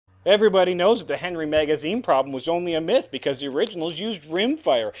Everybody knows that the Henry magazine problem was only a myth because the originals used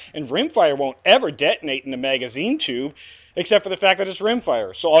rimfire, and rimfire won't ever detonate in a magazine tube except for the fact that it's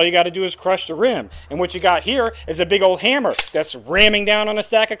rimfire. So all you got to do is crush the rim. And what you got here is a big old hammer that's ramming down on a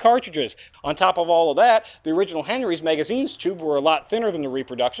stack of cartridges. On top of all of that, the original Henry's magazines tube were a lot thinner than the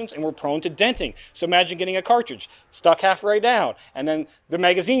reproductions and were prone to denting. So imagine getting a cartridge stuck halfway down, and then the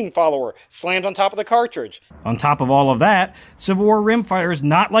magazine follower slammed on top of the cartridge. On top of all of that, Civil War rimfire is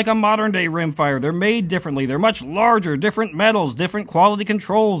not like a modern day rimfire. They're made differently. They're much larger, different metals, different quality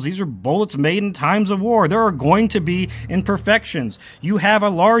controls. These are bullets made in times of war. There are going to be imperfections. You have a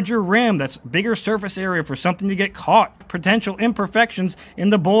larger rim, that's bigger surface area for something to get caught. Potential imperfections in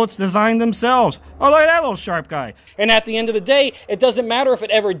the bullets designed themselves. Oh, look at that little sharp guy. And at the end of the day, it doesn't matter if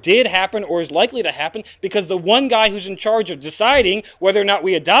it ever did happen or is likely to happen, because the one guy who's in charge of deciding whether or not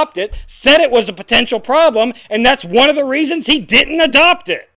we adopt it said it was a potential problem, and that's one of the reasons he didn't adopt it.